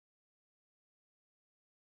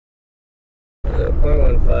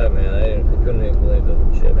.15, man. I couldn't even believe the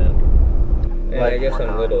shit, man. And I guess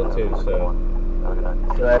I'm little too, so.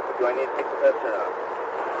 Do I need to take the test or not?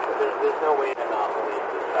 There's no way to not believe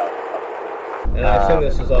this house. And I assume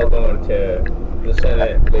this is all going to the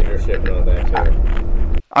Senate leadership and all that too.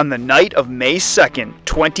 On the night of May 2nd,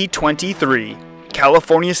 2023,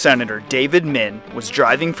 California Senator David Min was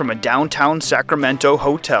driving from a downtown Sacramento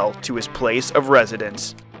hotel to his place of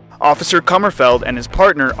residence. Officer Kummerfeld and his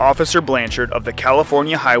partner, Officer Blanchard of the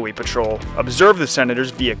California Highway Patrol, observed the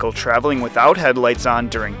senator's vehicle traveling without headlights on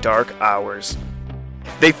during dark hours.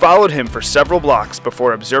 They followed him for several blocks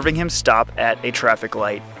before observing him stop at a traffic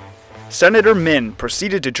light. Senator Min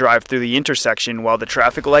proceeded to drive through the intersection while the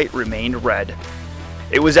traffic light remained red.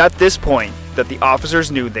 It was at this point that the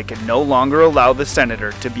officers knew they could no longer allow the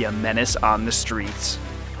senator to be a menace on the streets.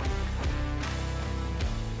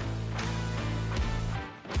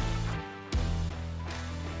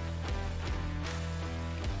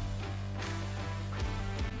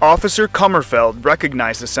 Officer Kummerfeld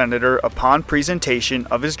recognized the senator upon presentation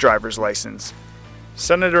of his driver's license.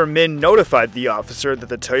 Senator Min notified the officer that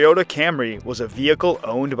the Toyota Camry was a vehicle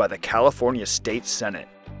owned by the California State Senate.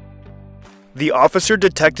 The officer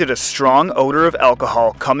detected a strong odor of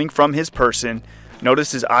alcohol coming from his person,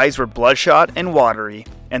 noticed his eyes were bloodshot and watery,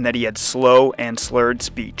 and that he had slow and slurred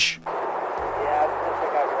speech.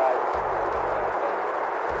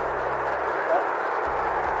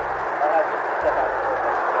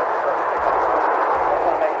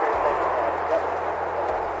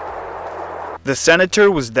 The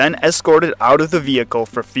senator was then escorted out of the vehicle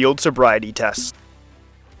for field sobriety tests.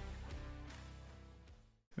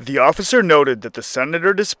 The officer noted that the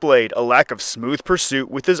senator displayed a lack of smooth pursuit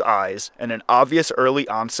with his eyes and an obvious early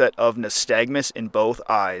onset of nystagmus in both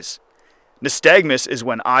eyes. Nystagmus is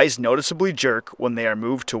when eyes noticeably jerk when they are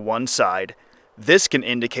moved to one side. This can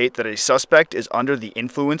indicate that a suspect is under the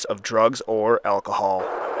influence of drugs or alcohol.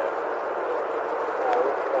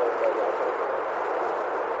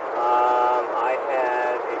 I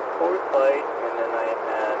had a Coors Light, and then I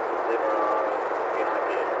had later on a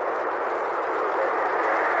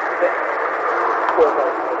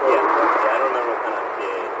Yeah, I don't remember what kind of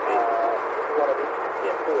PA.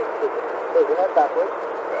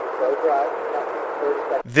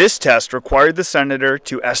 This test required the senator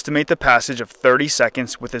to estimate the passage of 30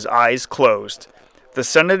 seconds with his eyes closed. The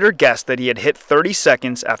senator guessed that he had hit 30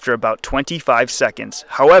 seconds after about 25 seconds.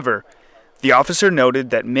 However, the officer noted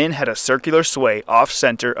that Min had a circular sway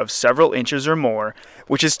off-center of several inches or more,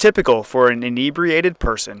 which is typical for an inebriated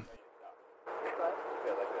person.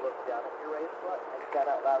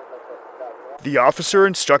 The officer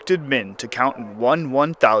instructed Min to count in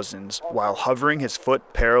 1/1000s while hovering his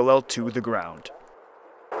foot parallel to the ground.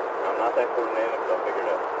 I'm not that coordinated, so I'll figure it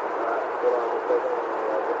out.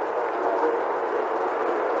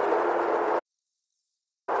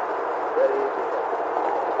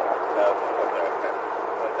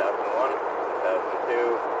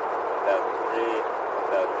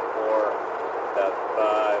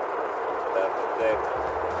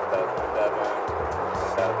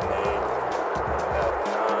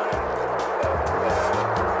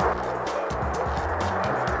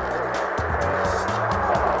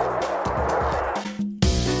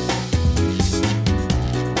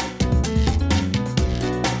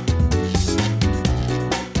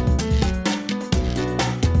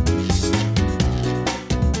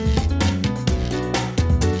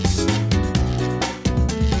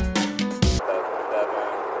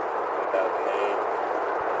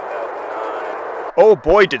 Oh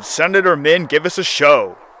boy, did Senator Min give us a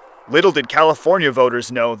show. Little did California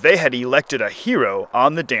voters know they had elected a hero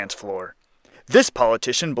on the dance floor. This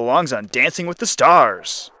politician belongs on Dancing with the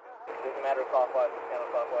Stars.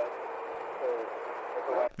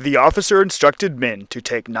 The officer instructed Min to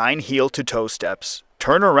take 9 heel-to-toe steps,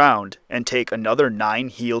 turn around, and take another 9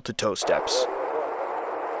 heel-to-toe steps.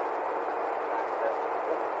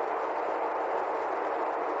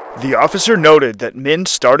 The officer noted that Min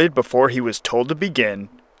started before he was told to begin,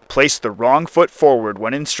 placed the wrong foot forward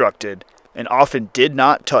when instructed, and often did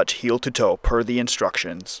not touch heel to toe per the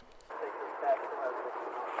instructions.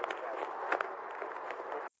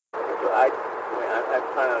 I'm trying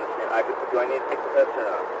to understand. Do I need to take the test or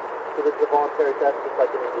not? So this is a voluntary test, just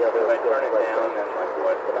like any of the other. If I turn it down, then like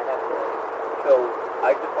what? So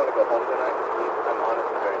I just want to go home tonight. I'm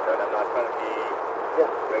honestly very good. I'm not trying to be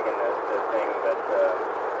rigging the thing that.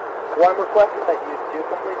 Well, I'm requesting that you do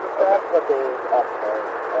complete the test, but there is optional.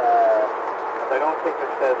 I don't think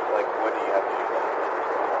it says like what do you have to do.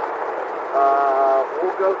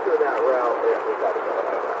 We'll go through that route if we got to go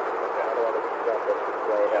that route. I don't want to discuss this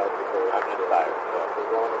way out because I'm just tires. So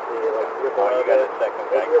you want to see, like, you're below you got a second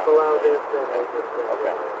guy. If you're below this, then they just...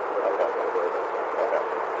 Okay.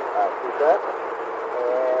 Keep that.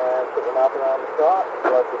 And put the mouth around the stop.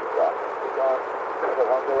 Let's get the stop. Keep going. Let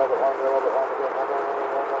it longer, let it longer, let it longer, let it longer,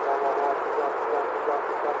 let it longer, let it longer.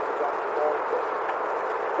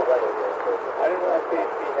 I didn't know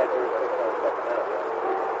PHP had jurisdiction on Sacramento.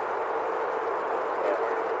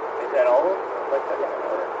 Yeah. Is that all of them? Like that?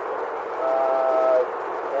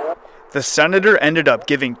 The senator ended up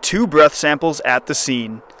giving 2 breath samples at the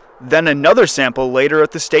scene, then another sample later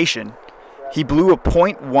at the station. He blew a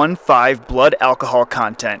 .15 blood alcohol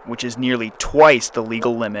content, which is nearly twice the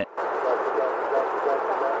legal limit.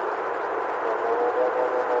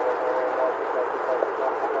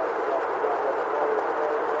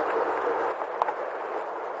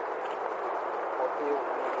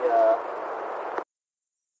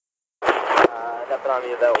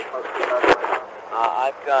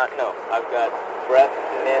 I've got breath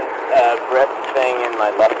thing in my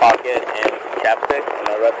left pocket and chapstick in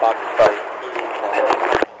my right pocket. Sorry.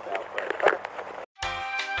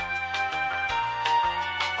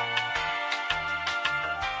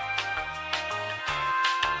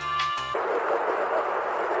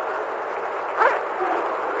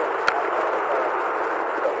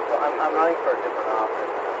 I'm running for a different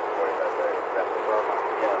office.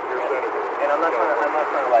 And I'm not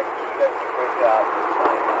trying to like, you guys do a great job.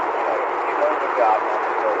 You're doing a good job.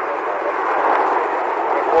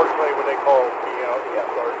 Unfortunately, when they call me out,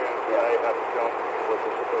 sergeant, I have to jump with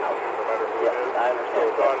the situation, no matter who it is. I understand.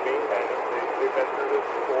 It's on me, and they've been through this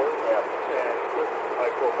before. And high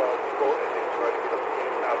profile people, and they try to get us in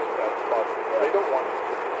and out as fast as possible. They don't want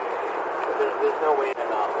to. There's no way to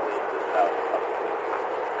not believe this house.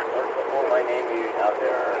 Will my name be out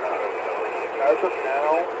there or not? As of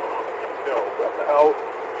now, no. But how,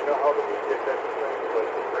 you know how the media gets things,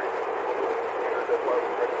 like the crazy people doing standard, that's why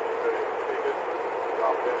we're ready to take it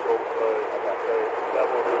confidential, that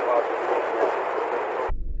will be possible.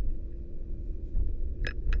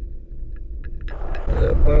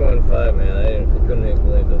 .15, man, I couldn't even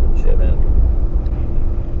believe the shit, man.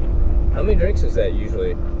 How many drinks is that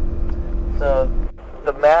usually? So,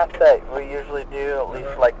 the math that we usually do, at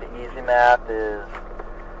least like the easy math, is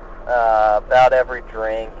about every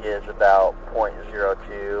drink is about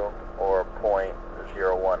 .02 or .015.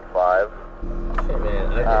 Shit,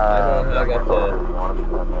 man, I got the...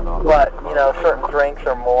 But, you know, certain drinks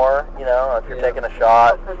are more, you know, if you're taking a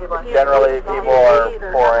shot, generally people are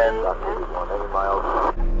pouring...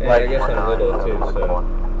 Yeah, I guess I'm little too, so...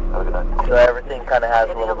 So everything kind of has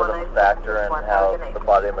a little bit of a factor in how the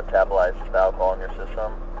body metabolizes the alcohol in your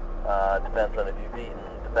system. It depends on if you've eaten,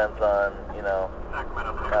 depends on, you know,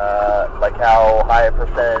 like how high a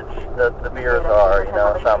percentage the beers are. You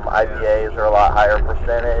know, some IPAs are a lot higher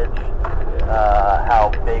percentage,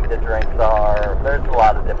 how big the drinks are. There's a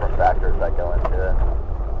lot of different factors that go into it.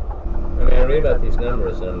 I mean, I read about these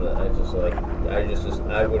numbers, and I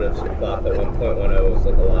would have thought that 1.10 was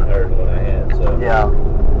like a lot higher than what I had, so... Yeah.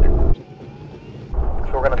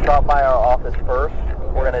 So we're going to stop by our office first.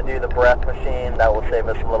 We're going to do the breath machine. That will save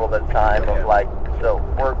us a little bit of time of like, so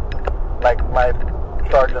we're, like my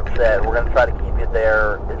sergeant said, we're going to try to keep you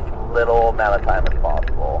there as little amount of time as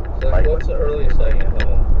possible. So like, what's the earliest I get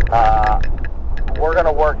home? We're going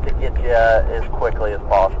to work to get you as quickly as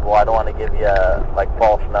possible. I don't want to give you like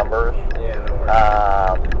false numbers. Yeah, no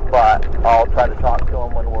worries. But I'll try to talk to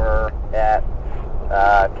them when we're at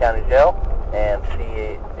county jail and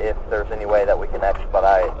see if there's any way that we can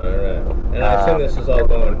expedite. All right. And I assume this is all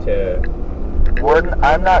going to...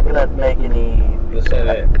 I'm not going to make any... The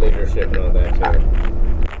Senate leadership and all that,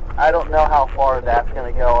 too. I don't know how far that's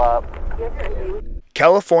going to go up.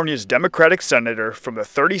 California's Democratic senator from the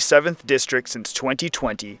 37th district since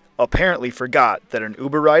 2020 apparently forgot that an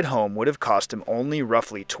Uber ride home would have cost him only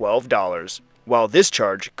roughly $12, while this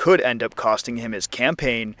charge could end up costing him his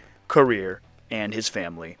campaign, career, and his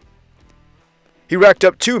family. He racked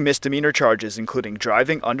up 2 misdemeanor charges, including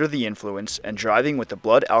driving under the influence and driving with a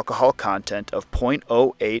blood alcohol content of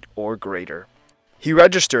 .08 or greater. He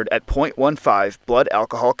registered at .15 blood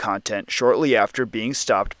alcohol content shortly after being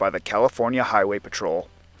stopped by the California Highway Patrol.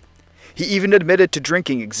 He even admitted to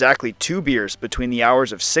drinking exactly 2 beers between the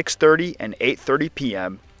hours of 6:30 and 8:30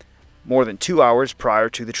 p.m., more than 2 hours prior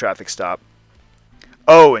to the traffic stop.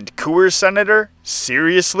 Oh, and Coors Senator?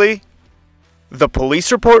 Seriously? The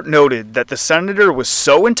police report noted that the senator was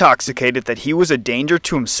so intoxicated that he was a danger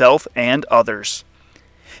to himself and others.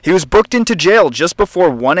 He was booked into jail just before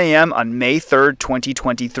 1 a.m. on May 3,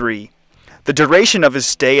 2023. The duration of his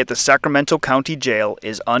stay at the Sacramento County Jail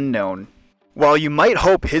is unknown. While you might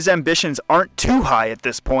hope his ambitions aren't too high at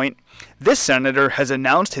this point, this senator has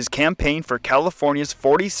announced his campaign for California's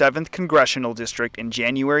 47th congressional district in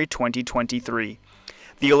January 2023.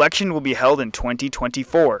 The election will be held in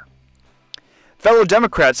 2024. Fellow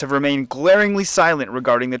Democrats have remained glaringly silent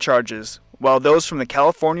regarding the charges, while those from the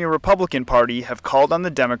California Republican Party have called on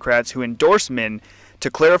the Democrats who endorse Min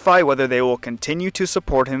to clarify whether they will continue to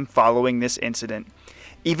support him following this incident,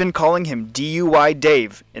 even calling him DUI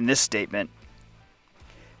Dave in this statement.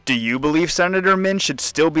 Do you believe Senator Min should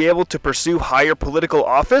still be able to pursue higher political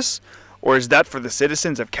office, or is that for the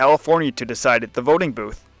citizens of California to decide at the voting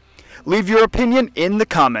booth? Leave your opinion in the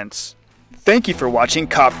comments. Thank you for watching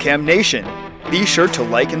CopCam Nation. Be sure to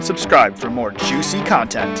like and subscribe for more juicy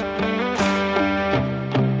content.